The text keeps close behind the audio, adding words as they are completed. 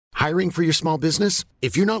Hiring for your small business?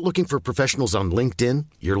 If you're not looking for professionals on LinkedIn,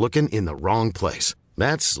 you're looking in the wrong place.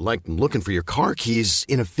 That's like looking for your car keys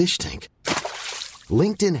in a fish tank.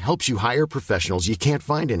 LinkedIn helps you hire professionals you can't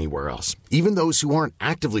find anywhere else, even those who aren't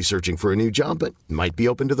actively searching for a new job but might be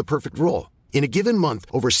open to the perfect role. In a given month,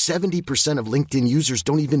 over 70% of LinkedIn users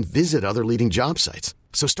don't even visit other leading job sites.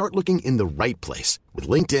 So start looking in the right place. With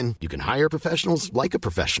LinkedIn, you can hire professionals like a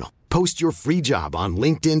professional. Post your free job on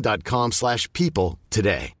linkedin.com/people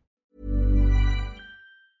today.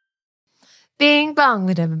 Bing bong,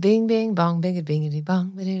 ba-da-ba, bing bing bong, bing bingity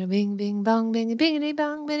bong, ba-da-da, bing bing bong, bing bingity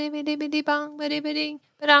bong, ba-da-ba-dee bong, ba-da-ba-ding,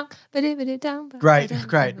 ba-dong, ba-da-ba-dee dong. Great.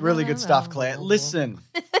 Really good stuff, Claire. Listen.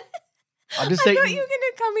 I'm just I eating. thought you were going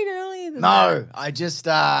to come in earlier than that. No, I just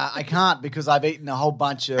I can't because I've eaten a whole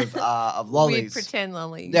bunch of lollies. Weird pretend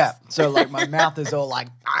lollies. Yeah, so like my mouth is all like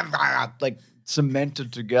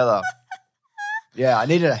cemented together. Yeah, I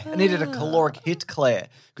needed a caloric hit, Claire,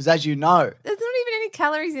 because as you know, There's not even any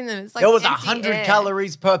calories in them. It's like there was empty 100 air.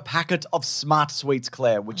 calories per packet of Smart Sweets,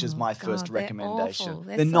 Claire, which is my first they're recommendation. awful.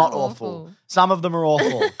 They're They're so not awful. Some of them are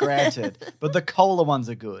awful, granted, but the cola ones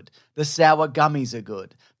are good. The sour gummies are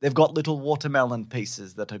good. They've got little watermelon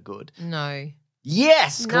pieces that are good. No.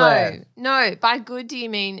 Yes, Claire. No. By good, do you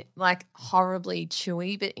mean like horribly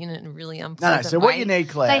chewy, but in a really unpleasant No. So way? what you need,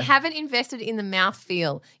 Claire? They haven't invested in the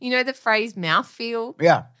mouthfeel. You know the phrase mouthfeel?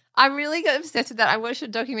 Yeah, I really got obsessed with that. I watched a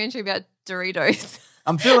documentary about Doritos.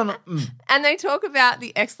 I'm feeling. And they talk about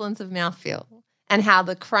the excellence of mouthfeel and how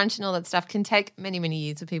the crunch and all that stuff can take many, many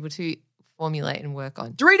years for people to formulate and work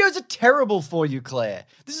on. Doritos are terrible for you, Claire.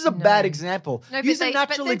 This is a bad example. No, but Use a they-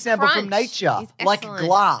 natural but the example from crunch nature, is like excellent.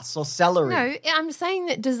 glass or celery. No, I'm saying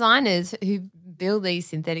that designers who build these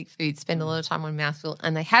synthetic foods spend a lot of time on mouthfeel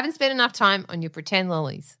and they haven't spent enough time on your pretend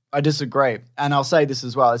lollies. I disagree. And I'll say this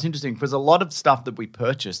as well. It's interesting because a lot of stuff that we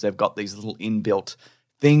purchase, they've got these little inbuilt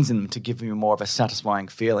things in them to give you more of a satisfying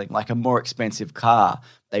feeling. Like a more expensive car,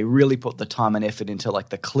 they really put the time and effort into like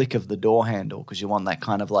the click of the door handle because you want that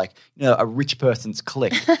kind of like, you know, a rich person's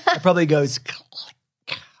click. It probably goes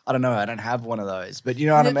click. I don't know. I don't have one of those, but you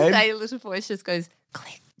know what I mean? Say a little voice just goes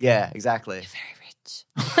click. Yeah, exactly. Very rich.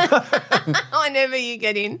 Whenever you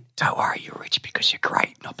get in. Don't worry, you're rich because you're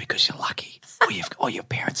great, not because you're lucky. Or your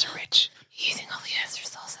parents are rich. Using all the earth's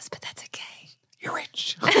resources, but that's okay. You're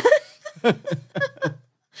rich.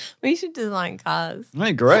 We should design cars. I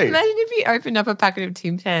agree. Imagine if you opened up a packet of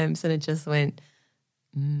Tim Tams and it just went,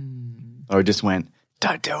 Or it just went,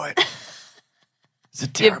 don't do it. It's a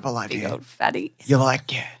terrible big idea. old fatty. You're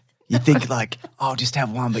like, yeah. You think like, oh, I'll just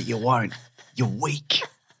have one, but you won't. You're weak.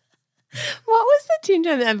 What was the Tim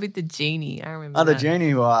Tam ad with the genie? I remember Oh, the that.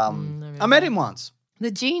 genie who, I met him once. The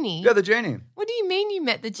genie? Yeah, the genie. What do you mean you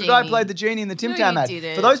met the genie? Because I played the genie in the Tim No, Tam you ad.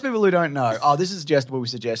 didn't. For those people who don't know, this is just where we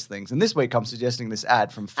suggest things. And this week I'm suggesting this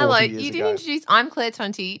ad from 40 Hello, years you ago. didn't introduce. I'm Claire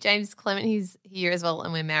Tonti. James Clement, he's here as well,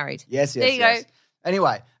 and we're married. Yes. There you go.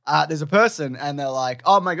 Anyway, there's a person and they're like,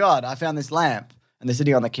 oh my God, I found this lamp. And they're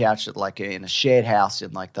sitting on the couch at like in a shared house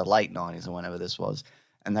in like the late 90s or whenever this was.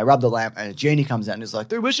 And they rub the lamp and a genie comes out and is like,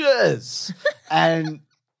 3 wishes. And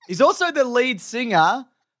he's also the lead singer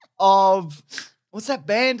of, what's that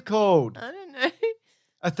band called? I don't know.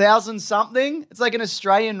 1,000 something? It's like an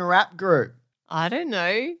Australian rap group. I don't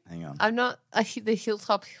know. Hang on. I'm not the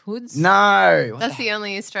Hilltop Hoods. No. That's the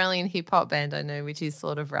only Australian hip hop band I know, which is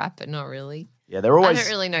sort of rap, but not really. Yeah, they're always. I don't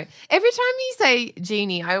really know. Every time you say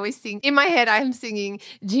genie, I always think in my head I'm singing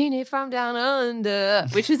Genie from Down Under,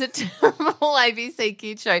 which is a terrible ABC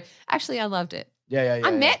Kids show. Actually, I loved it. Yeah.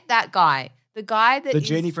 I met that guy. The guy that the is-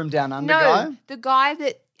 genie from Down Under No, guy? the guy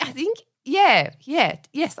that I think, yes,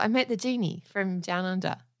 I met the genie from Down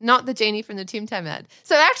Under, not the genie from the Tim Tam ad.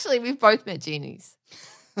 So actually, we've both met genies.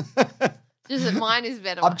 Just that mine is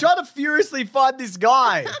better. I'm trying to furiously find this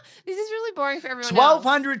guy. This is really boring for everyone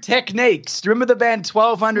 1,200 Techniques. Do you remember the band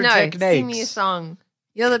 1,200 else. No, Techniques? sing me a song.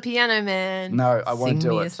 You're the piano man. No, I won't do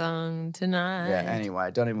Sing me it. a song tonight. Yeah,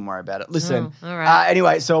 anyway, don't even worry about it. Listen, Oh, all right.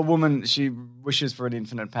 Anyway, so a woman, she wishes for an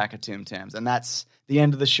infinite pack of Tim Tams, and that's the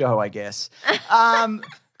end of the show, I guess.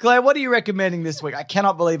 Claire, what are you recommending this week? I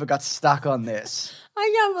cannot believe I got stuck on this.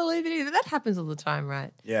 I can't believe it either. That happens all the time,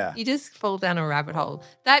 right? Yeah. You just fall down a rabbit hole.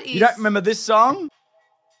 That is. You don't remember this song?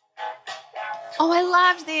 Oh, I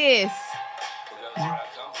loved this.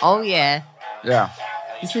 Oh, yeah. Yeah.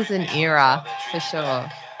 This is an era for sure.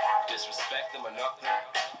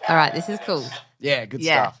 All right, this is cool. Yeah, good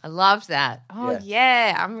Yeah, stuff. I loved that. Oh, Yeah.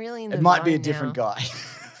 yeah. I'm really in the It might be a zone different now. guy.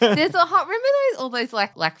 There's a hot. Remember all those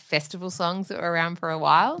like festival songs that were around for a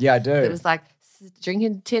while? Yeah, I do. It was like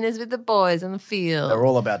drinking tinners with the boys on the field. They're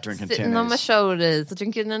all about drinking Sitting on my tinners. shoulders,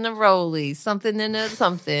 drinking in a rollie, something in a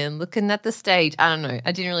something, looking at the stage. I don't know.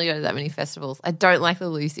 I didn't really go to that many festivals. I don't like the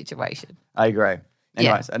Lou situation. I agree.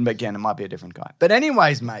 Anyways, and again, it might be a different guy. But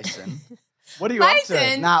anyways, Mason, what are you up to?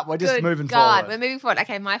 Mason, Nah, we're just good moving God, forward. we're moving forward.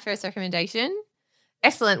 Okay, my first recommendation.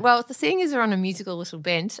 Excellent. Well, the seeing as we're on a musical little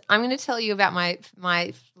bent, I'm going to tell you about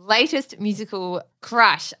my latest musical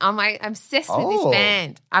crush. I'm obsessed with this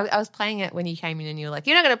band. I was playing it when you came in and you were like,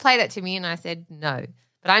 you're not going to play that to me. And I said, no,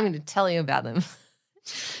 but I'm going to tell you about them.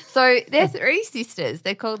 So they're three sisters.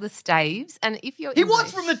 They're called the Staves. And if you're He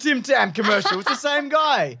was from the Tim Tam commercial. It's the same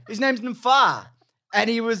guy. His name's Nfar. And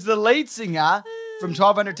he was the lead singer from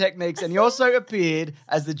 1200 Techniques. And he also appeared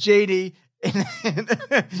as the genie.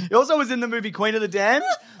 He also was in the movie Queen of the Damned,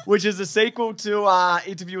 which is a sequel to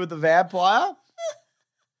Interview with the Vampire.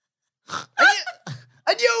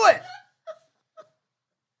 I knew it.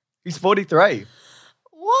 He's 43.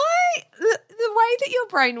 Why? The way that your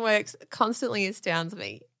brain works constantly astounds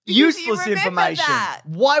me. Because you Useless remember information. that.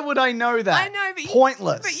 Why would I know that? I know, but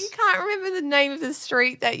Pointless. But you can't remember the name of the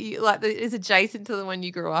street that you like that is adjacent to the one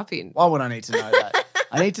you grew up in. Why would I need to know that?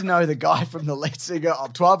 I need to know the guy from the lead singer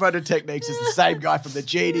of 1200 Techniques is the same guy from the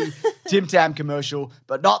Genie Tim Tam commercial,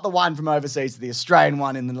 but not the one from overseas, the Australian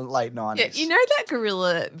one in the late 90s. Yeah, you know that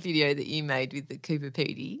gorilla video that you made with the Cooper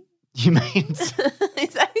Petey? You mean Is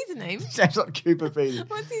that his name? sounds like Cooper Petey.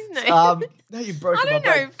 What's his name? No, you broke I don't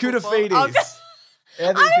know football. Kudafidis.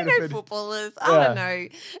 I don't know footballers. I don't know.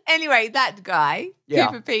 Anyway, that guy, Yeah.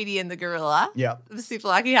 Cooper Petey and the gorilla, Yeah. the Super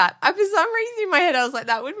Lucky Heart. For some reason in my head, I was like,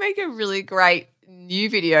 that would make a really great new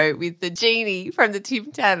video with the genie from the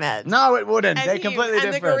Tim Tam ad. No, it wouldn't. And They're him completely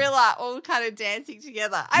and different. the gorilla all kind of dancing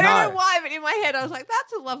together. I don't No. know why, but in my head, I was like,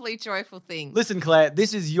 that's a lovely, joyful thing. Listen, Claire,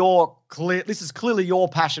 this is clearly your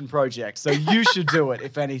passion project, so you should do it,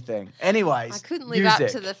 if anything. Anyways, I couldn't live up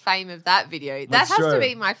music. to the fame of that video. That That's has to true.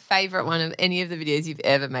 be my favorite one of any of the videos you've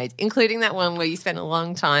ever made, including that one where you spent a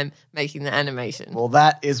long time making the animation. Well,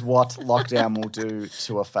 that is what lockdown will do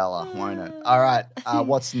to a fella, won't it? All right,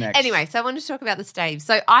 what's next? Anyway, so I wanted to talk about the Staves.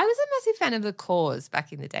 So I was a massive fan of The Cause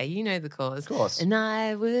back in the day. You know The Cause. Of course. And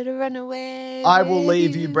I would run away. I will with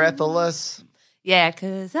leave you breathless. Yeah,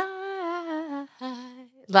 because I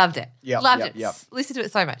loved it. Yep, loved yep, it. yep. Listened to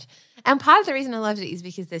it so much. And part of the reason I loved it is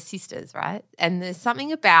because they're sisters, right? And there's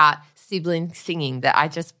something about sibling singing that I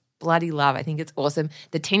just bloody love. I think it's awesome.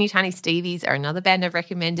 The Teeny Tiny Stevies are another band I've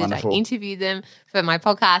recommended. Wonderful. I interviewed them for my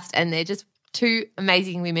podcast and they're just two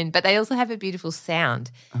amazing women, but they also have a beautiful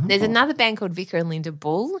sound. There's another band called Vicar and Linda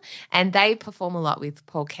Bull, and they perform a lot with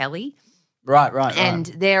Paul Kelly. Right. And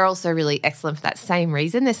they're also really excellent for that same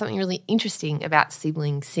reason. There's something really interesting about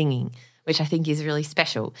sibling singing, which I think is really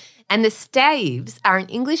special. And the Staves are an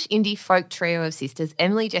English indie folk trio of sisters,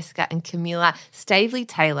 Emily, Jessica and Camilla Stavely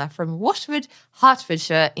Taylor from Watford,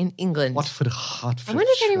 Hertfordshire in England. Watford, Hertfordshire. I wonder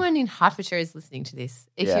if anyone in Hertfordshire is listening to this.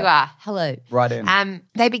 If Yeah. you are, hello. Right in.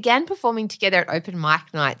 They began performing together at open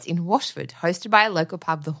mic nights in Watford, hosted by a local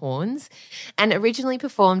pub, The Horns, and originally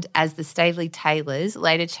performed as the Stavely Taylors,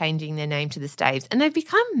 later changing their name to the Staves, and they've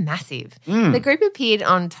become massive. The group appeared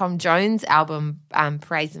on Tom Jones' album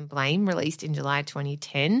Praise and Blame, released in July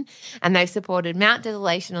 2010, and they've supported Mount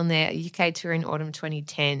Desolation on their UK tour in autumn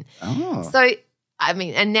 2010. Oh. So, I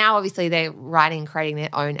mean, and now obviously they're writing and creating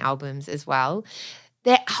their own albums as well.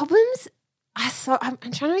 Their albums, I'm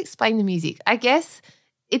trying to explain the music. I guess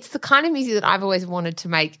it's the kind of music that I've always wanted to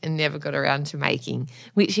make and never got around to making,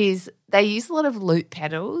 which is they use a lot of loop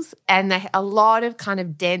pedals and they a lot of kind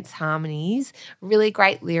of dense harmonies, really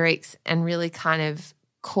great lyrics and really kind of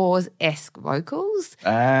Cause-esque vocals. They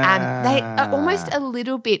are almost a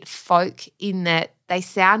little bit folk in that they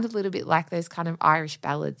sound a little bit like those kind of Irish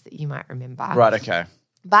ballads that you might remember. Right, okay.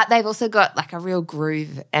 But they've also got like a real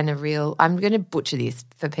groove and a real – I'm going to butcher this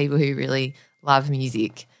for people who really love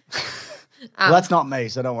music. Well, that's not me,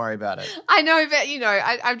 so don't worry about it. I know, but, you know,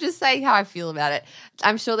 I'm just saying how I feel about it.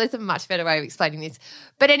 I'm sure there's a much better way of explaining this.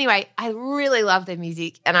 But anyway, I really love their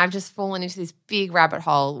music and I've just fallen into this big rabbit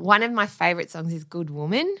hole. One of my favourite songs is Good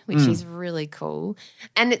Woman, which is really cool.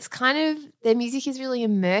 And it's kind of – their music is really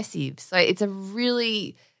immersive. So it's a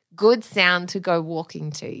really good sound to go walking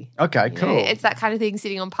to. Okay, You know, cool. it's that kind of thing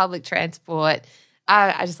sitting on public transport.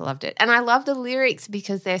 I just loved it. And I love the lyrics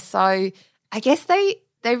because they're so – I guess they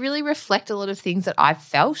really reflect a lot of things that I've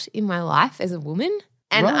felt in my life as a woman.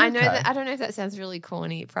 And Right, I know okay. that I don't know if that sounds really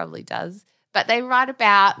corny. It probably does. But they write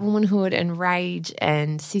about womanhood and rage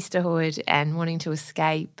and sisterhood and wanting to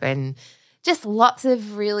escape and just lots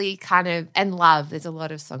of really kind of, and love. There's a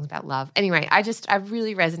lot of songs about love. Anyway, I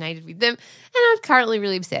really resonated with them, and I'm currently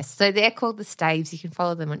really obsessed. So they're called The Staves. You can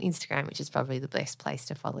follow them on Instagram, which is probably the best place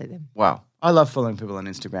to follow them. Wow. I love following people on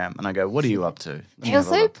Instagram and I go, what are you up to? Let me They have a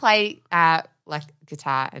also look. play like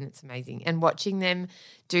guitar, and it's amazing. And watching them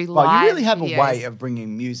do live Well, you really have videos, a way of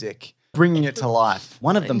bringing music, bringing it to life.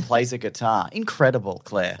 One of them plays a guitar. Incredible,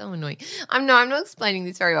 Claire. so annoying. I'm not explaining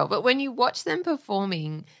this very well, but when you watch them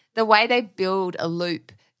performing, the way they build a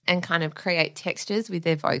loop and kind of create textures with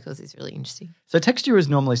their vocals is really interesting. So texture is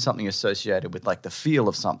normally something associated with like the feel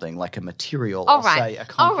of something, like a material All or right. say a All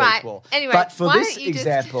concrete right. wall. Anyway, but for why this don't you just-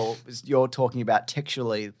 example, you're talking about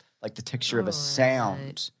texturally, like the texture of a All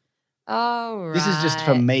sound. All right. This is just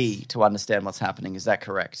for me to understand what's happening. Is that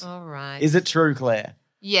correct? All right. Is it true, Claire?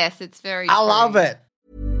 Yes, it's very I true. love it.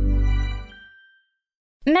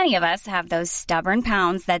 Many of us have those stubborn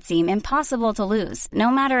pounds that seem impossible to lose,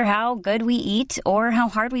 no matter how good we eat or how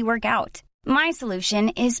hard we work out. My solution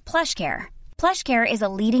is PlushCare. PlushCare is a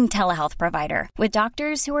leading telehealth provider with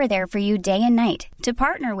doctors who are there for you day and night to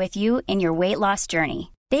partner with you in your weight loss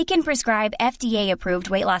journey. They can prescribe FDA-approved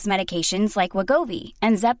weight loss medications like Wegovy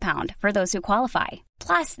and Zepbound for those who qualify.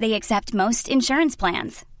 Plus, they accept most insurance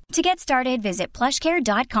plans. To get started, visit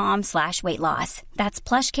plushcare.com/weightloss. That's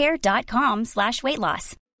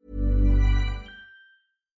plushcare.com/weightloss.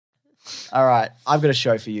 All right. I've got a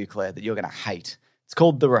show for you, Claire, that you're going to hate. It's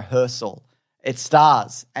called The Rehearsal. It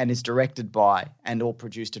stars and is directed by and all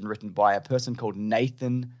produced and written by a person called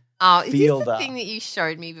Nathan Oh, is this Fielder. the thing that you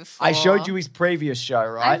showed me before? I showed you his previous show, I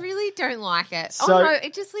right? really don't like it. So- oh, no,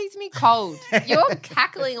 it just leaves me cold. You're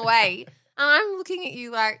cackling away, and I'm looking at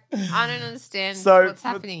you like, I don't understand what's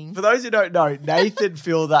happening. For those who don't know, Nathan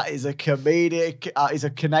Fielder is a is a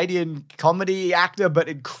Canadian comedy actor, but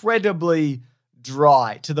incredibly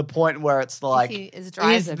dry to the point where it's like, he as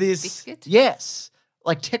dry as a this? biscuit? Yes,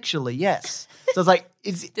 like texturally, yes. So it's like,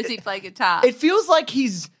 Does he play guitar? It feels like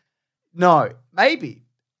maybe.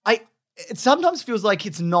 It sometimes feels like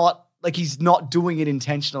it's not, like he's not doing it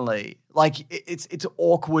intentionally. Like it's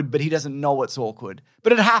awkward, but he doesn't know it's awkward.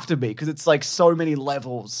 But it'd have to be because it's like so many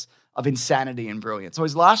levels of insanity and brilliance. So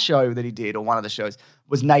his last show that he did, or one of the shows,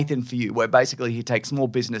 was Nathan For You, where basically he takes small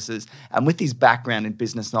businesses and with his background in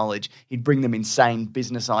business knowledge, he'd bring them insane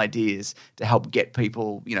business ideas to help get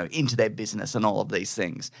people, into their business and all of these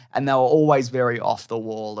things. And they were always very off the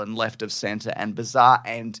wall and left of center and bizarre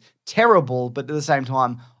and terrible, but at the same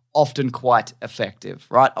time, often quite effective,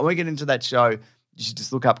 right? I won't get into that show. You should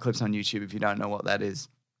just look up clips on YouTube if you don't know what that is.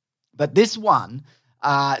 But this one,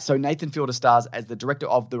 so Nathan Fielder stars as the director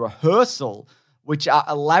of The Rehearsal, which are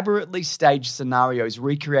elaborately staged scenarios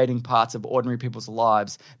recreating parts of ordinary people's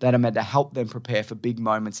lives that are meant to help them prepare for big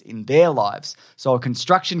moments in their lives. So a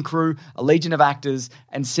construction crew, a legion of actors,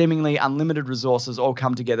 and seemingly unlimited resources all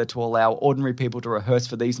come together to allow ordinary people to rehearse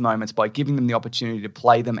for these moments by giving them the opportunity to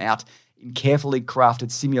play them out in carefully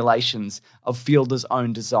crafted simulations of Fielder's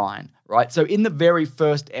own design, right? So in the very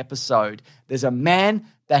first episode, there's a man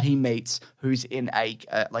that he meets who's in a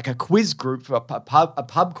quiz group, a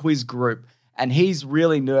pub quiz group, and he's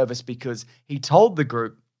really nervous because he told the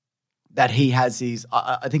group that he has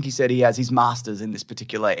I think he said he has his master's in this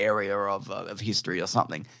particular area of history or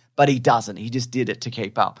something, but he doesn't. He just did it to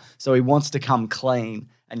keep up. So he wants to come clean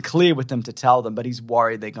and clear with them to tell them, but he's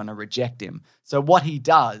worried they're going to reject him. So what he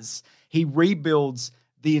does, he rebuilds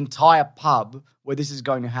the entire pub where this is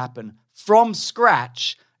going to happen from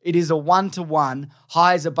scratch. It is a one-to-one,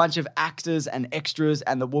 hires a bunch of actors and extras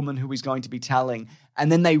and the woman who is going to be telling,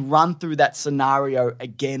 and then they run through that scenario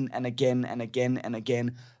again and again and again and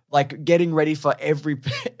again, like getting ready for every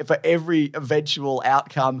eventual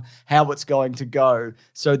outcome, how it's going to go,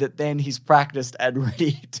 so that then he's practiced and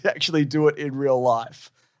ready to actually do it in real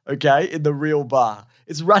life, okay, in the real bar.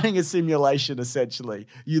 It's running a simulation, essentially.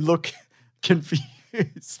 You look confused.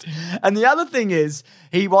 And the other thing is,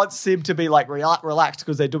 he wants him to be like relaxed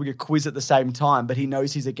because they're doing a quiz at the same time, but he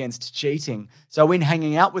knows he's against cheating. So in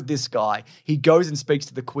hanging out with this guy, he goes and speaks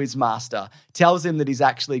to the quiz master, tells him that he's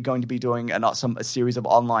actually going to be doing a series of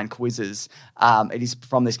online quizzes. It is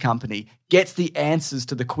from this company, gets the answers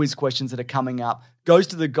to the quiz questions that are coming up, goes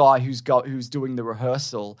to the guy who's doing the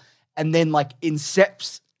rehearsal, and then like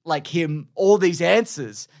incepts like him all these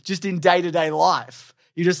answers just in day-to-day life.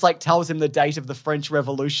 He just like tells him the date of the French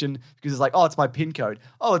Revolution because it's like, oh, it's my PIN code.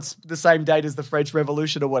 Oh, it's the same date as the French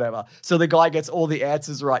Revolution or whatever. So the guy gets all the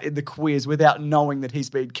answers right in the quiz without knowing that he's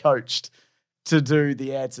been coached to do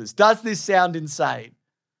the answers. Does this sound insane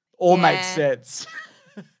or make sense?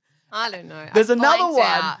 I don't know. There's I another blanked one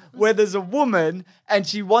out. where there's a woman and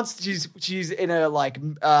she's in her like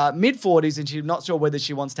mid 40s and she's not sure whether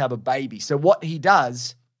she wants to have a baby. So what he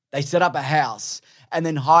does, they set up a house and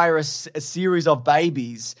then hire a series of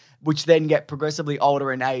babies, which then get progressively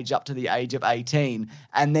older in age up to the age of 18.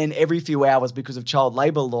 And then every few hours, because of child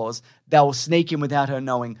labor laws, they'll sneak in without her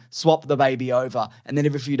knowing, swap the baby over. And then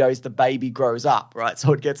every few days, the baby grows up, right?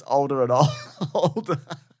 So it gets older and older.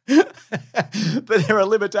 But there are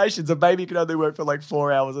limitations. A baby can only work for like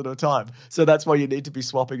 4 hours at a time. So that's why you need to be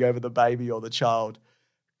swapping over the baby or the child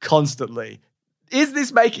constantly. Is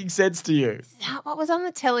this making sense to you? What was on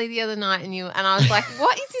the telly the other night and I was like,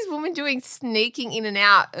 what is this woman doing sneaking in and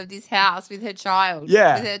out of this house with her child?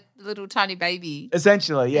 Yeah. With her little tiny baby.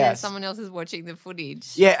 Essentially, And then yes. someone else is watching the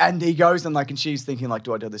footage. Yeah, and he goes and she's thinking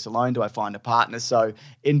do I do this alone? Do I find a partner? So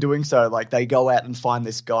in doing so, they go out and find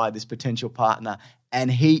this guy, this potential partner,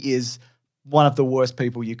 and he is one of the worst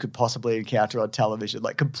people you could possibly encounter on television,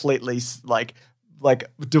 completely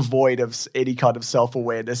devoid of any kind of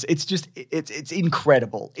self-awareness. It's just, it's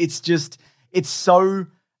incredible. It's so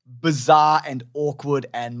bizarre and awkward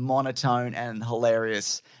and monotone and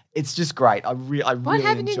hilarious. It's just great. I really What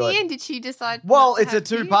happened in enjoy the it. end? Did she decide? Well, not to it's a have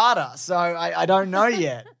kids? two-parter, so I don't know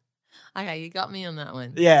yet. Okay, you got me on that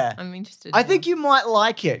one. Yeah. I'm interested. I now. think you might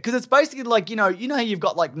like it because it's basically you know how you've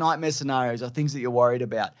got nightmare scenarios or things that you're worried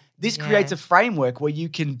about. This Yeah. creates a framework where you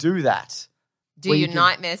can do that. do where your you can-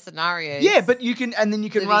 nightmare scenarios. Yeah, but you can, and then you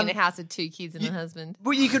can living run. in a house with 2 kids and a husband.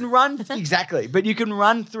 Well, you can run exactly, but you can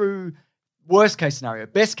run through worst case scenario,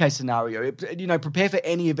 best case scenario. Prepare for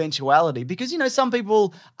any eventuality because some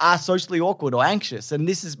people are socially awkward or anxious, and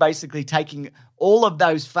this is basically taking all of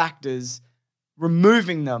those factors,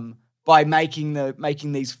 removing them by making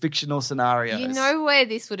these fictional scenarios. You know where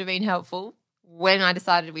this would have been helpful? When I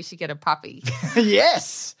decided we should get a puppy.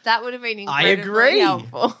 Yes, That would have been I incredibly agree.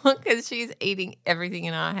 helpful because she's eating everything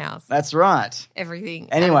in our house. that's right.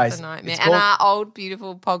 Everything. Anyways, It's a nightmare. it's And called- our old,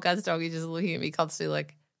 beautiful podcast dog is just looking at me constantly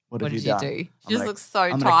like, what have did you done? do? I'm She just gonna- looks so I'm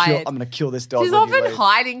gonna tired. I'm gonna kill this dog. She's when you often leave.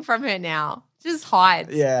 hiding from her now. Just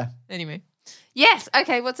hides. Yeah. Anyway. Yes.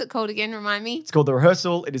 Okay. What's it called again? Remind me. It's called The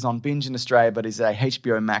Rehearsal. It is on Binge in Australia, but is a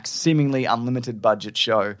HBO Max seemingly unlimited budget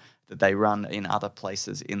show that they run in other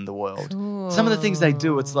places in the world. Some of the things they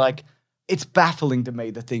do, it's baffling to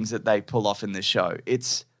me, the things that they pull off in this show.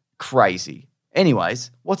 It's crazy.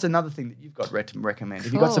 Anyways, what's another thing that you've got to recommend?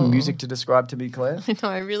 Have you got some Cool. music to describe to me, Claire? No,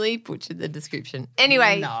 I really butchered the description.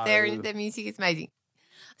 Anyway, No. their music is amazing.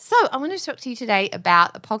 So I want to talk to you today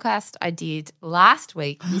about a podcast I did last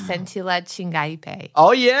week with Santilla Chingaipe.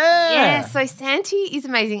 Oh, yeah. Yeah, so Santi is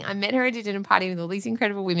amazing. I met her at a dinner party with all these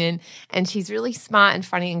incredible women, and she's really smart and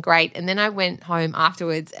funny and great. And then I went home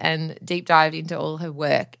afterwards and deep dived into all her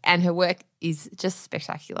work, and her work is just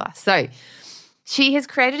spectacular. So she has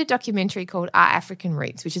created a documentary called Our African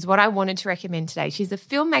Roots, which is what I wanted to recommend today. She's a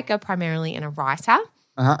filmmaker primarily and a writer.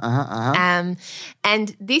 And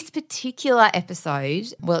this particular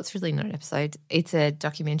episode, well, it's really not an episode, it's a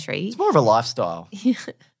documentary. It's more of a lifestyle.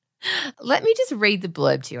 Let me just read the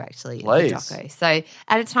blurb to you, actually. of the Please. doco. So,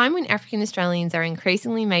 at a time when African Australians are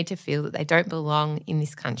increasingly made to feel that they don't belong in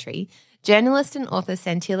this country, journalist and author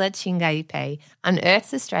Santilla Chingaipe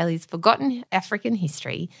unearths Australia's forgotten African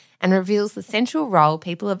history and reveals the central role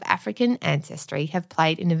people of African ancestry have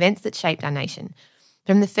played in events that shaped our nation.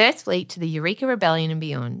 From the First Fleet to the Eureka Rebellion and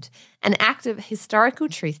beyond, an act of historical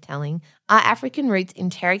truth-telling, Our African Roots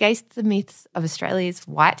interrogates the myths of Australia's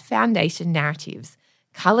white foundation narratives,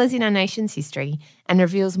 colours in our nation's history, and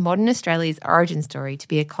reveals modern Australia's origin story to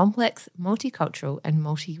be a complex, multicultural and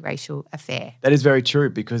multiracial affair. That is very true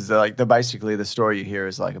because basically the story you hear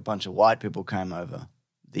is a bunch of white people came over.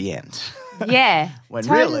 The end. Yeah, When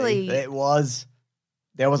totally. really there was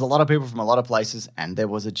a lot of people from a lot of places and there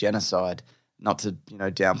was a genocide. Not to,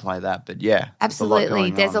 downplay that, but yeah.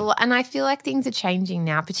 Absolutely. There's a lot. lot, and I feel like things are changing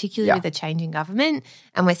now, particularly with a changing government,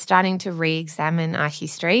 and we're starting to re-examine our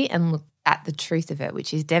history and look at the truth of it,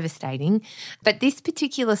 which is devastating. But this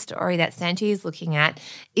particular story that Santi is looking at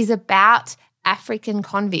is about African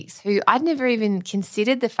convicts who I'd never even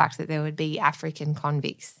considered the fact that there would be African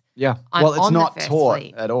convicts. Yeah. I'm Well, it's on the not First taught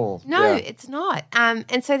Fleet. at all. No, Yeah. it's not. And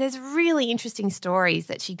so there's really interesting stories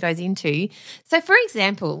that she goes into. So, for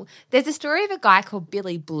example, there's a story of a guy called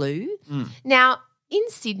Billy Blue. Now, in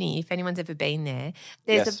Sydney, if anyone's ever been there,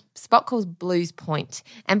 there's Yes. a spot called Blues Point.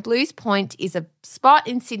 And Blues Point is a spot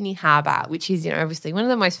in Sydney Harbour, which is, obviously one of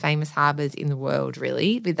the most famous harbours in the world,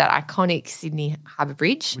 really, with that iconic Sydney Harbour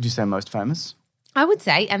Bridge. Would you say most famous? I would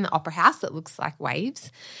say, and the Opera House that looks like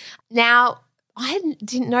waves. Now,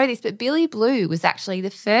 didn't know this, but Billy Blue was actually the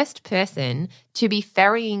first person to be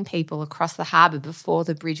ferrying people across the harbour before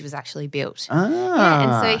the bridge was actually built. Yeah,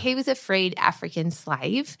 and so he was a freed African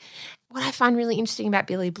slave. What I find really interesting about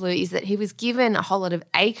Billy Blue is that he was given a whole lot of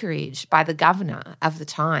acreage by the governor of the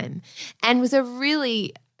time and was a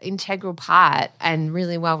really integral part and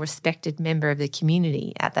really well-respected member of the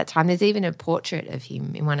community at that time. There's even a portrait of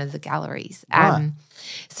him in one of the galleries. Right.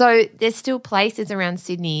 So there's still places around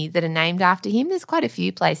Sydney that are named after him. There's quite a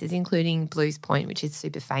few places, including Blues Point, which is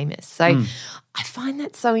super famous. So I find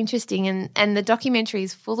that so interesting. And the documentary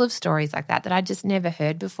is full of stories like that I just never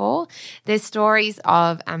heard before. There's stories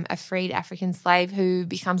of a freed African slave who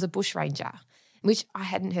becomes a bushranger, which I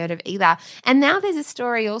hadn't heard of either. And now there's a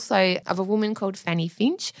story also of a woman called Fanny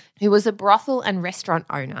Finch, who was a brothel and restaurant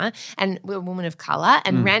owner and a woman of colour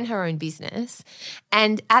and ran her own business.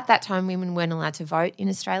 And at that time, women weren't allowed to vote in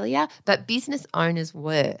Australia, but business owners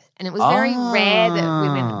were. And it was very rare that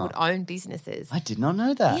women would own businesses. I did not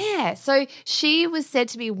know that. Yeah. So she was said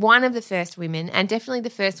to be one of the first women and definitely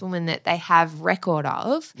the first woman that they have record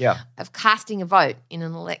of casting a vote in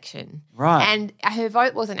an election. Right. And her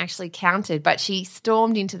vote wasn't actually counted, but she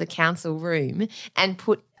stormed into the council room and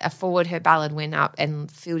put forward her ballot, went up and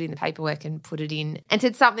filled in the paperwork and put it in and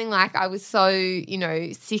said something like, I was so,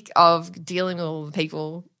 sick of dealing with all the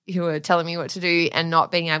people who were telling me what to do and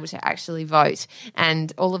not being able to actually vote.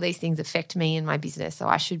 And all of these things affect me and my business, so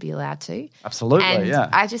I should be allowed to. Absolutely, and yeah.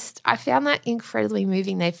 I found that incredibly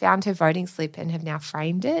moving. They found her voting slip and have now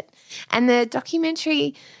framed it. And the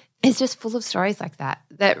documentary is just full of stories like that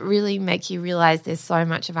really make you realise there's so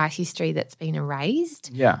much of our history that's been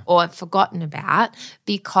erased or forgotten about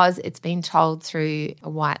because it's been told through a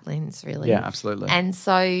white lens, really. Yeah, absolutely. And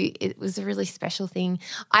so it was a really special thing.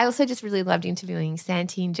 I also just really loved interviewing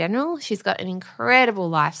Santi in general. She's got an incredible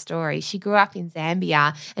life story. She grew up in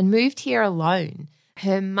Zambia and moved here alone.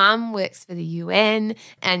 Her mum works for the UN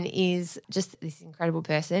and is just this incredible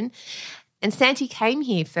person. And Santi came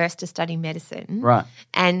here first to study medicine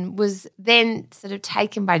and was then sort of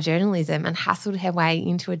taken by journalism and hustled her way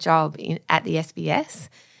into a job at the SBS.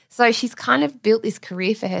 So she's kind of built this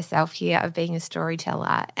career for herself here of being a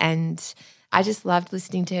storyteller, and I just loved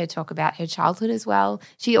listening to her talk about her childhood as well.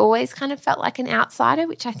 She always kind of felt like an outsider,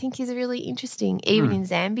 which I think is really interesting, even in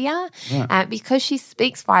Zambia, because she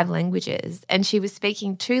speaks 5 languages and she was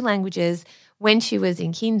speaking 2 languages when she was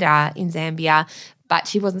in kinder in Zambia, but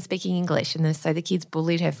she wasn't speaking English, and so the kids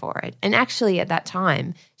bullied her for it. And actually at that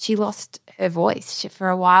time, she lost her voice. For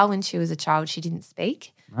a while when she was a child, she didn't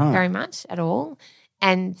speak very much at all.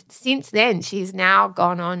 And since then, she's now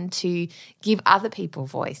gone on to give other people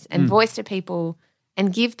voice and voice to people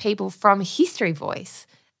and give people from history voice,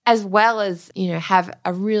 as well as, have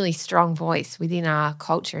a really strong voice within our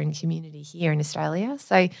culture and community here in Australia.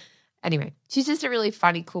 So anyway, she's just a really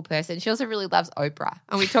funny, cool person. She also really loves Oprah,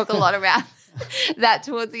 and we talk a lot about that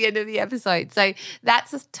towards the end of the episode. So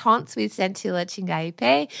that's a Taunts with Santilla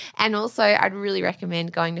Chingayipe. And also I'd really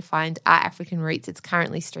recommend going to find Our African Roots. It's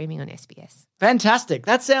currently streaming on SBS. Fantastic.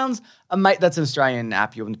 That sounds amazing. That's an Australian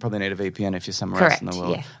app. You'll probably need a VPN if you're somewhere else in the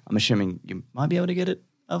world. Yeah. I'm assuming you might be able to get it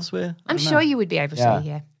elsewhere. I'm sure you would be able to,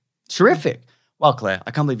 yeah. Terrific. Well, Claire,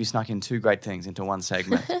 I can't believe you snuck in 2 great things into one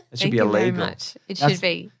segment. It should be illegal. Thank you very much. It should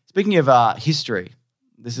be. Speaking of history,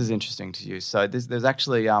 this is interesting to you. So there's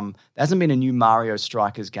actually there hasn't been a new Mario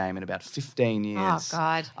Strikers game in about 15 years. Oh,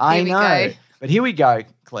 God. I know. But here we go,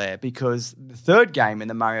 Claire, because the 3rd game in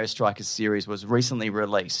the Mario Strikers series was recently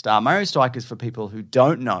released. Mario Strikers, for people who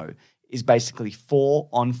don't know, is basically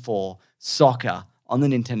 4-on-4 soccer on the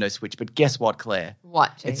Nintendo Switch. But guess what, Claire?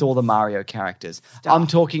 What, James? It's all the Mario characters. I'm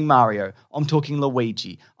talking Mario. I'm talking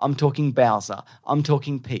Luigi. I'm talking Bowser. I'm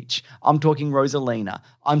talking Peach. I'm talking Rosalina.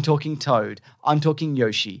 I'm talking Toad. I'm talking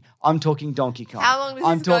Yoshi. I'm talking Donkey Kong. How long does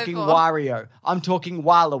I'm this go talking for? Wario. I'm talking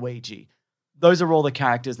Waluigi. Those are all the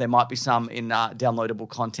characters. There might be some in downloadable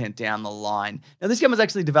content down the line. Now, this game was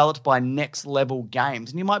actually developed by Next Level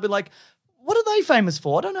Games, and you might be like, what are they famous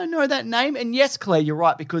for? I don't know that name. And yes, Claire, you're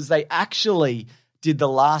right, because they actually did the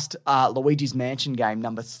last Luigi's Mansion game,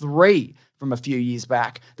 number 3, from a few years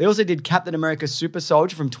back. They also did Captain America Super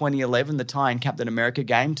Soldier from 2011, the tie-in Captain America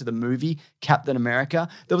game to the movie Captain America.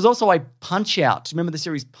 There was also a Punch-Out. Do you remember the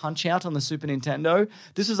series Punch-Out on the Super Nintendo?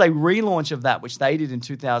 This was a relaunch of that, which they did in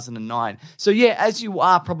 2009. So yeah, as you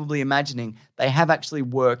are probably imagining, they have actually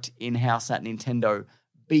worked in-house at Nintendo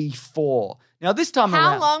before. Now, this time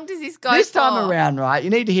around... How long does this go This for? time around, right,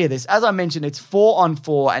 you need to hear this. As I mentioned, it's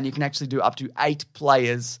 4-on-4, and you can actually do up to 8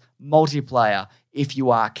 players multiplayer if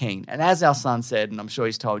you are keen. And as our son said, and I'm sure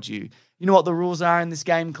he's told you, you know what the rules are in this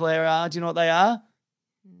game, Claire? Do you know what they are?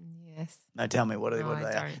 Yes. No, tell me what No, are I they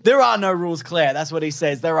are. don't. There are no rules, Claire. That's what he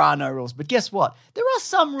says. There are no rules. But guess what? There are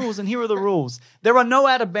some rules, and here are the rules. There are no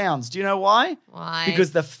out of bounds. Do you know why? Why?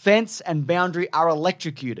 Because the fence and boundary are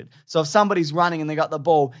electrocuted. So if somebody's running and they got the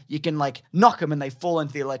ball, you can like knock them and they fall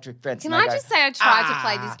into the electric fence. Can and I they go, just say I tried to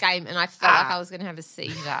play this game and I felt like I was going to have a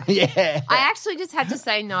seizure. Yeah. I actually just had to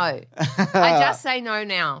say no. I just say no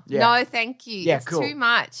now. Yeah. No, thank you. Yeah, it's cool. too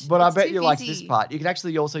much. But I It's bet too you like busy. this part. You can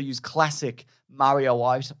actually also use classic Mario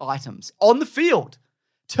items on the field.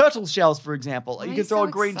 Turtle shells, for example. Why You are can you throw so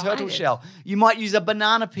a green turtle excited? shell. You might use a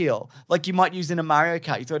banana peel, like you might use in a Mario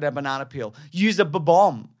Kart. You throw down a banana peel. Use a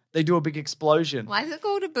bomb. They do a big explosion. Why is it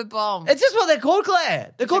called a babomb? It's just what they're called,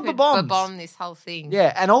 Claire. They're called bombs. Babomb this whole thing.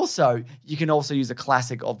 Yeah, and also you can also use a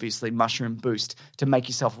classic, obviously, mushroom boost to make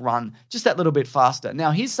yourself run just that little bit faster.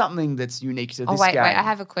 Now, here's something that's unique to this Oh, wait, game. I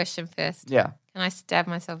have a question first. Yeah. Can I stab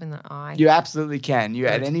myself in the eye? You absolutely can. You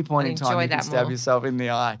at Good. any point I in time enjoy you can that stab more. yourself in the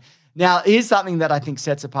eye. Now, here's something that I think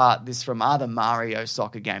sets apart this from other Mario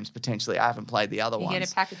soccer games. Potentially, I haven't played the other You ones. get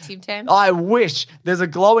a pack of Tim Tams? I wish. There's a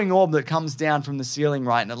glowing orb that comes down from the ceiling,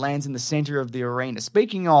 right, and it lands in the center of the arena.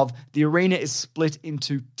 Speaking of, the arena is split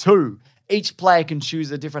into two. Each player can choose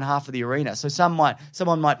a different half of the arena. So someone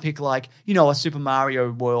might pick like, a Super Mario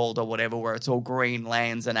World or whatever, where it's all green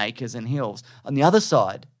lands and acres and hills. On the other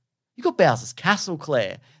side, you got Bowser's Castle,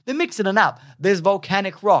 Claire. They're mixing it up. There's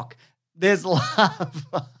volcanic rock. There's lava.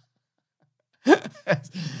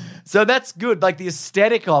 So that's good. Like the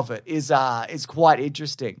aesthetic of it is quite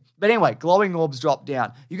interesting. But anyway, glowing orbs drop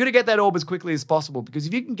down. You got to get that orb as quickly as possible, because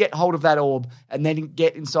if you can get hold of that orb and then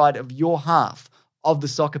get inside of your half of the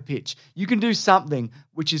soccer pitch, you can do something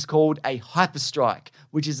which is called a hyper strike,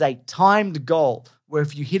 which is a timed goal where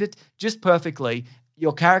if you hit it just perfectly,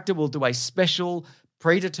 your character will do a special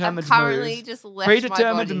predetermined I've currently move. just left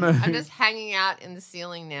Predetermined my body. move. I'm just hanging out in the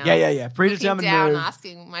ceiling now. Yeah. Predetermined Looking down, move.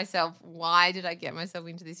 asking myself, why did I get myself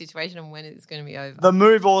into this situation and when it's going to be over? The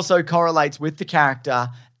move also correlates with the character,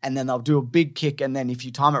 and then they'll do a big kick, and then if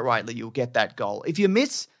you time it rightly, you'll get that goal. If you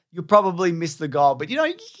miss, you'll probably miss the goal, but you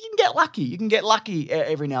can get lucky. You can get lucky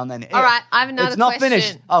every now and then. All right, I have another It's not question.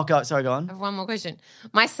 finished. Oh, go on. I have one more question.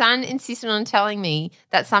 My son insisted on telling me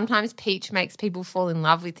that sometimes Peach makes people fall in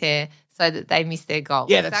love with her so that they miss their goal.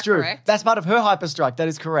 Yeah, Is that's that true. correct? That's part of her hyper strike. That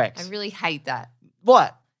is correct. I really hate that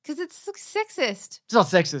What? because it's sexist. It's not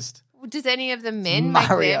sexist. Does any of the men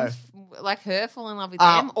Mario. make them, like her, fall in love with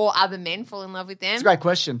Uh, them, or other men fall in love with them? It's a great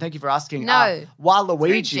question. Thank you for asking. No.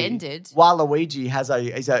 Waluigi, gendered. Waluigi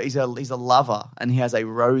he's a lover, and he has a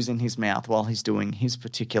rose in his mouth while he's doing his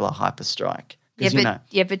particular hyper strike. 'Cause,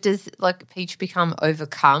 But does like Peach become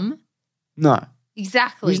overcome? no,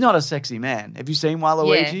 Exactly. he's not a sexy man. Have you seen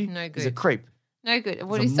Waluigi? Yeah, no He's a good. creep. No good.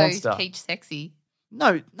 What He's is a so monster. Peach sexy?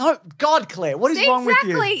 No, God, Claire, what is wrong with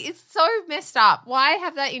you? Exactly. It's so messed up. Why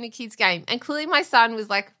have that in a kid's game? And clearly my son was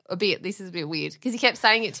like, this is a bit weird, because he kept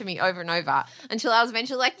saying it to me over and over until I was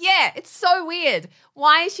eventually like, yeah, it's so weird.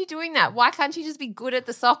 Why is she doing that? Why can't she just be good at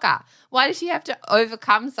the soccer? Why does she have to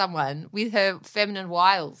overcome someone with her feminine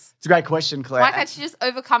wiles? It's a great question, Claire. Why can't she just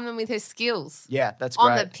overcome them with her skills Yeah, that's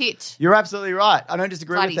great. on the pitch? You're absolutely right. I don't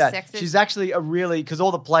disagree Bloody with that. sexist. She's actually because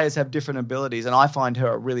all the players have different abilities, and I find her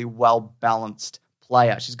a really well-balanced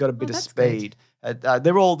player. She's got a bit of that's good. speed.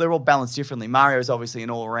 They're all balanced differently. Mario's obviously an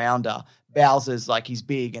all-rounder. Bowser's like he's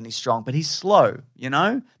big and he's strong, but he's slow,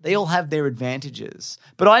 They all have their advantages.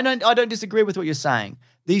 But I don't disagree with what you're saying.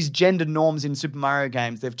 These gender norms in Super Mario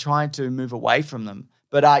games, they've tried to move away from them.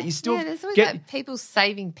 But you still There's always get that people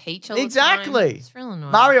saving Peach all the time. exactly. It's real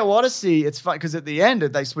annoying. Mario Odyssey, it's fun because at the end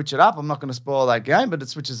they switch it up. I'm not going to spoil that game, but it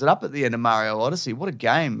switches it up at the end of Mario Odyssey. What a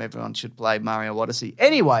game. Everyone should play Mario Odyssey.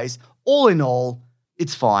 Anyways, all in all,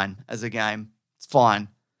 it's fine as a game. It's fine.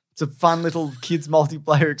 It's a fun little kids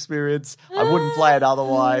multiplayer experience. I wouldn't play it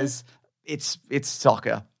otherwise. It's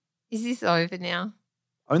soccer. Is this over now?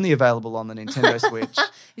 Only available on the Nintendo Switch.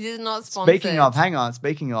 This is not sponsored.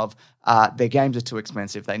 Speaking of, their games are too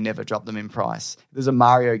expensive. They never drop them in price. There's a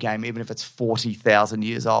Mario game, even if it's 40,000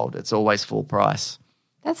 years old, it's always full price.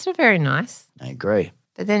 That's not very nice. I agree.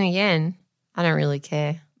 But then again, I don't really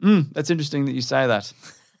care. That's interesting that you say that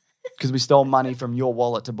because we stole money from your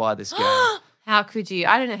wallet to buy this game. How could you?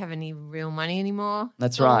 I don't have any real money anymore.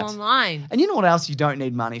 That's It's all right. online. And you know what else you don't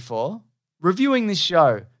need money for? Reviewing this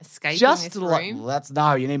show. Escaping Just this to like,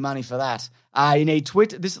 room. you need money for that. You need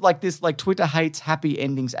Twitter. This Twitter hates happy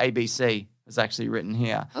endings ABC is actually written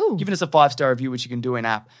here. Ooh. Giving us a 5-star review, which you can do in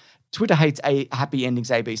app. Twitter hates happy endings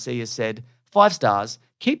ABC has said 5 stars.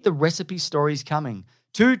 Keep the recipe stories coming.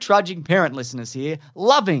 Two trudging parent listeners here,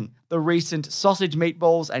 loving the recent sausage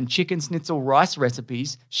meatballs and chicken schnitzel rice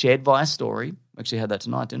recipes shared via story. Actually had that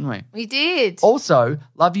tonight, didn't we? We did. Also,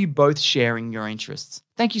 love you both sharing your interests.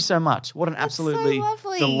 Thank you so much. What an absolutely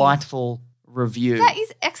lovely. delightful review. That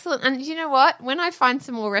is excellent. And you know what? When I find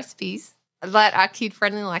some more recipes that are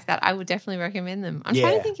kid-friendly like that, I would definitely recommend them. I'm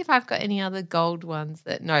trying to think if I've got any other gold ones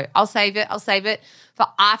that – no, I'll save it. I'll save it for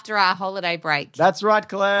after our holiday break. That's right,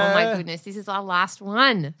 Claire. Oh, my goodness. This is our last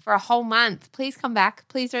one for a whole month. Please come back.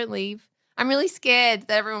 Please don't leave. I'm really scared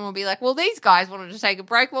that everyone will be like, well, these guys wanted to take a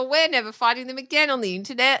break. Well, we're never finding them again on the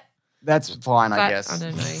internet. That's fine, But I guess. I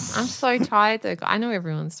don't know. I'm so tired, though. I know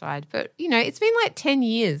everyone's tired. But, you know, it's been like 10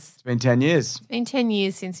 years. It's been 10 years. It's been 10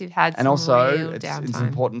 years since we've had And some also, real it's downtime.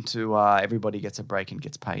 important to everybody gets a break and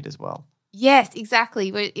gets paid as well. Yes,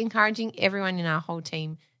 exactly. We're encouraging everyone in our whole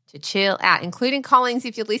team to chill out, including Collins.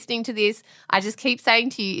 If you're listening to this, I just keep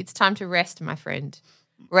saying to you, it's time to rest, my friend.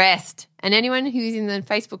 Rest. And anyone who's in the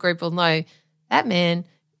Facebook group will know that man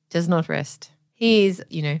does not rest. He is,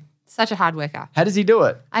 you know, such a hard worker. How does he do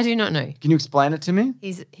it? I do not know. Can you explain it to me?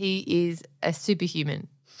 He is a superhuman.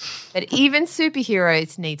 But even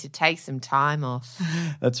superheroes need to take some time off.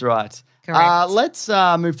 That's right. Correct. Let's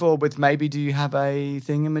move forward with maybe do you have a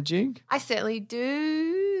thingamajig? I certainly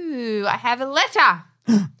do. I have a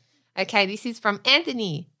letter. Okay, this is from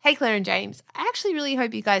Anthony. Hey, Claire and James. I actually really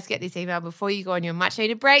hope you guys get this email before you go on your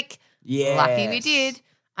much-needed break. Yes. Lucky we did.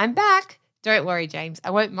 I'm back. Don't worry, James. I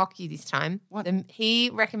won't mock you this time. What? He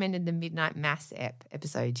recommended the Midnight Mass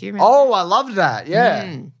episode. Do you remember? Oh, I loved that.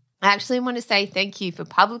 Yeah. I actually want to say thank you for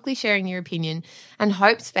publicly sharing your opinion and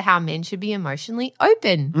hopes for how men should be emotionally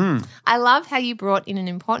open. I love how you brought in an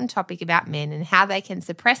important topic about men and how they can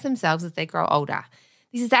suppress themselves as they grow older.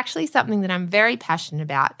 This is actually something that I'm very passionate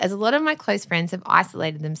about, as a lot of my close friends have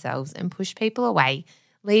isolated themselves and pushed people away,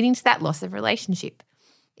 leading to that loss of relationship.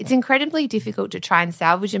 It's incredibly difficult to try and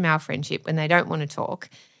salvage a male friendship when they don't want to talk,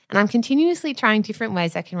 and I'm continuously trying different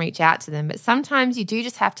ways I can reach out to them, but sometimes you do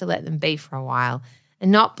just have to let them be for a while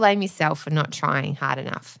and not blame yourself for not trying hard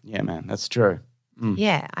enough. Yeah, man, that's true.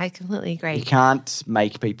 Yeah, I completely agree. You can't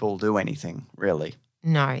make people do anything, really.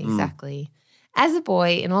 No, exactly. As a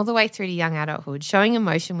boy and all the way through to young adulthood, showing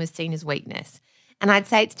emotion was seen as weakness. And I'd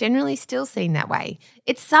say it's generally still seen that way.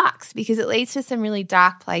 It sucks because it leads to some really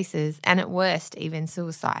dark places and at worst, even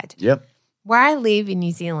suicide. Yep. Where I live in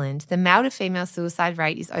New Zealand, the male to female suicide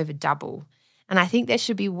rate is over double. And I think there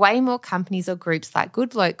should be way more companies or groups like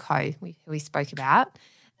Good Bloke Co., who we spoke about,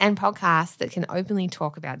 and podcasts that can openly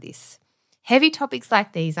talk about this. Heavy topics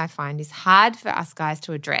like these, I find, is hard for us guys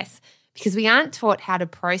to address because we aren't taught how to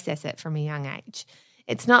process it from a young age.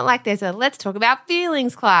 It's not like there's a let's talk about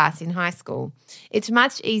feelings class in high school. It's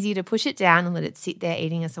much easier to push it down and let it sit there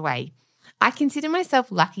eating us away. I consider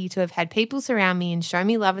myself lucky to have had people surround me and show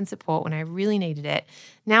me love and support when I really needed it.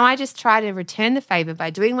 Now I just try to return the favour by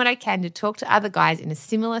doing what I can to talk to other guys in a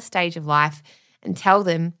similar stage of life and tell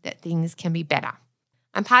them that things can be better.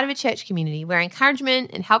 I'm part of a church community where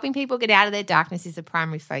encouragement and helping people get out of their darkness is a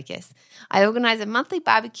primary focus. I organise a monthly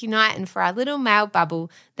barbecue night, and for our little male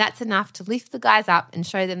bubble, that's enough to lift the guys up and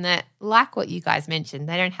show them that, like what you guys mentioned,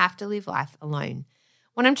 they don't have to live life alone.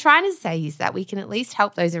 What I'm trying to say is that we can at least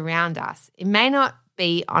help those around us. It may not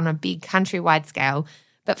be on a big countrywide scale,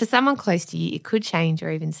 but for someone close to you, it could change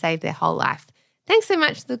or even save their whole life. Thanks so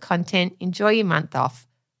much for the content. Enjoy your month off.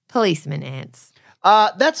 Policeman Ants.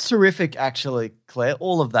 That's terrific, actually, Claire,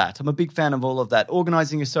 all of that. I'm a big fan of all of that.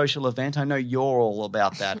 Organising a social event, I know you're all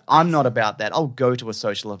about that. I'm not about that. I'll go to a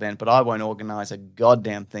social event, but I won't organise a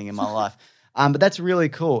goddamn thing in my life. But that's really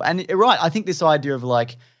cool. And you're right, I think this idea of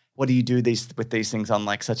like, what do you do with these things on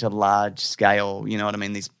like such a large scale, you know what I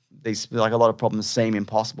mean? These like a lot of problems seem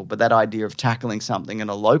impossible, but that idea of tackling something at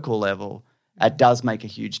a local level, it does make a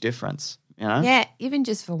huge difference, you know? Yeah, even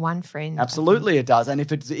just for one friend. Absolutely it does. And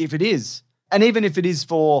if it is, and even if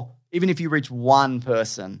you reach one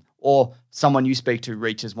person or someone you speak to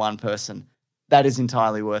reaches one person, that is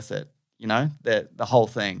entirely worth it, you know, the whole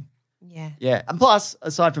thing. Yeah. Yeah. And plus,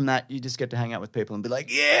 aside from that, you just get to hang out with people and be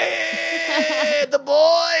like, yeah, the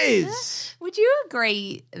boys. Would you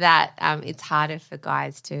agree that it's harder for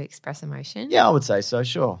guys to express emotion? Yeah, I would say so,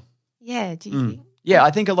 sure. Yeah, do you think? Yeah,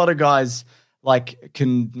 I think a lot of guys like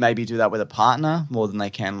can maybe do that with a partner more than they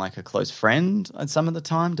can like a close friend at some of the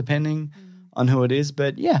time, depending on who it is.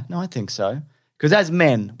 But yeah, no, I think so. Because as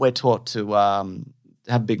men, we're taught to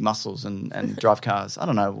have big muscles and drive cars. I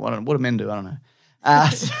don't know. What do men do? I don't know.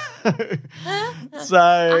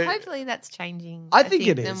 So Hopefully that's changing. I think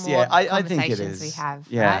it the is. more Yeah, I think it conversations is. we have.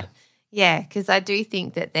 Yeah. Right? Yeah, because I do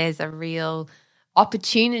think that there's a real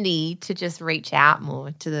opportunity to just reach out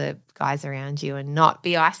more to the guys around you and not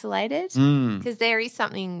be isolated, Mm. because there is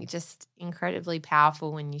something just incredibly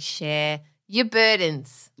powerful when you share your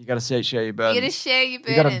burdens. You got to share your burdens. You got to share your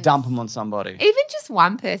burdens. You got to dump them on somebody. Even just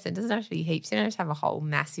one person. Doesn't have to be heaps. You don't have to have a whole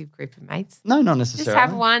massive group of mates. No, not Just necessarily.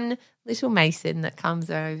 have one little Mason that comes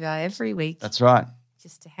over every week That's right.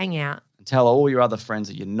 just to hang out. And tell all your other friends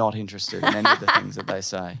that you're not interested in any of the things that they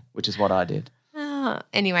say, which is what I did.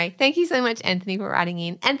 Anyway, thank you so much, Anthony, for writing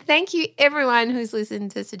in. And thank you, everyone who's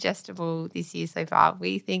listened to Suggestible this year so far.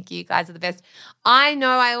 We think you guys are the best. I know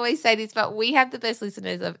I always say this, but we have the best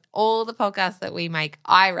listeners of all the podcasts that we make.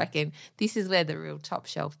 I reckon this is where the real top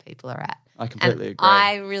shelf people are at. I completely And agree.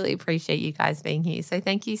 I really appreciate you guys being here. So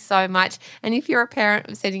thank you so much. And if you're a parent,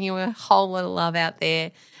 I'm sending you a whole lot of love out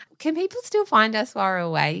there. Can people still find us while we're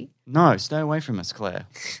away? No, stay away from us, Claire.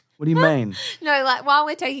 What do you mean? No, like while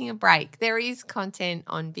we're taking a break, there is content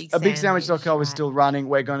on Big Sandwich. BigSandwich.co is still running.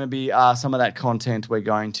 We're going to be some of that content. We're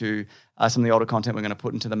going to some of the older content we're going to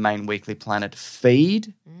put into the main Weekly Planet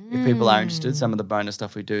feed. If people are interested, some of the bonus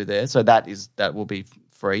stuff we do there. So that will be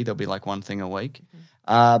free. There'll be like one thing a week.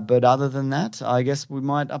 But other than that, I guess we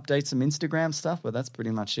might update some Instagram stuff, but that's pretty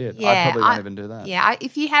much it. Yeah, I probably won't even do that. Yeah,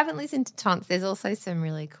 if you haven't listened to Tonts, there's also some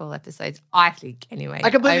really cool episodes, I think, anyway. I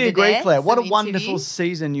completely over agree, there, Claire. What a some wonderful interviews.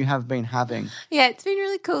 season you have been having. Yeah, it's been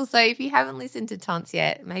really cool. So if you haven't listened to Tonts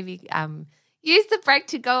yet, maybe use the break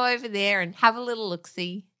to go over there and have a little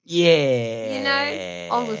look-see. Yeah. You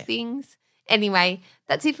know, all the things. Anyway,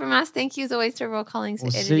 that's it from us. Thank you as always to Royal Collings for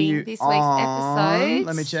We'll see editing you this week's on- episode.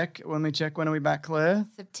 Let me check. When are we back, Claire?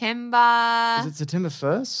 September. Is it September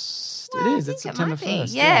 1st? Well, it I is. It's think it September might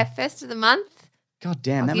be. 1st. Yeah, first of the month. God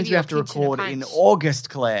damn, I'll that give means we you a have to pinch and a record in punch. August,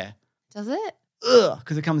 Claire. Does it? Ugh,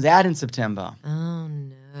 because it comes out in September. Oh,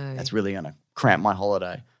 no. That's really going to cramp my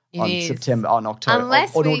holiday It on is. October,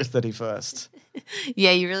 Unless on we- August 31st.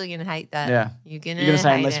 Yeah, you're really going to hate that. Yeah. You're going You're going to say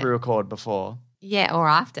hate unless it. we record before. Yeah, or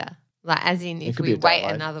after. Like, as in, It if could be we a day wait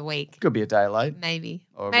late. another week. Could be a day late. Maybe.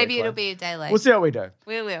 Or a Maybe week it'll late. be a day late. We'll see how we do.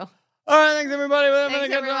 We will. All right, thanks everybody. We're having a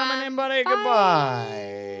Thanks, good time, everyone. everybody. Bye.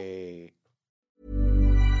 Goodbye.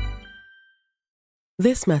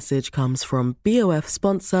 This message comes from BOF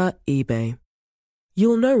sponsor eBay.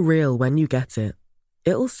 You'll know real when you get it.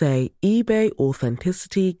 It'll say eBay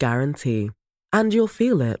Authenticity Guarantee. And you'll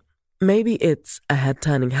feel it. Maybe it's a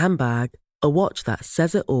head-turning handbag, a watch that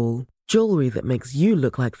says it all, jewelry that makes you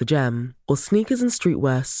look like the gem, or sneakers and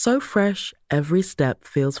streetwear so fresh every step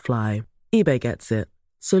feels fly. eBay gets it.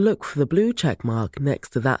 So look for the blue check mark next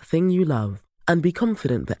to that thing you love. And be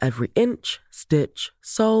confident that every inch, stitch,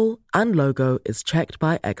 sole, and logo is checked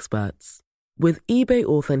by experts. With eBay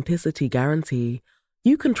Authenticity Guarantee,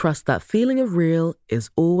 you can trust that feeling of real is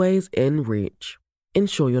always in reach.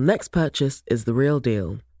 Ensure your next purchase is the real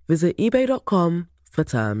deal. Visit eBay.com for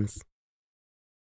terms.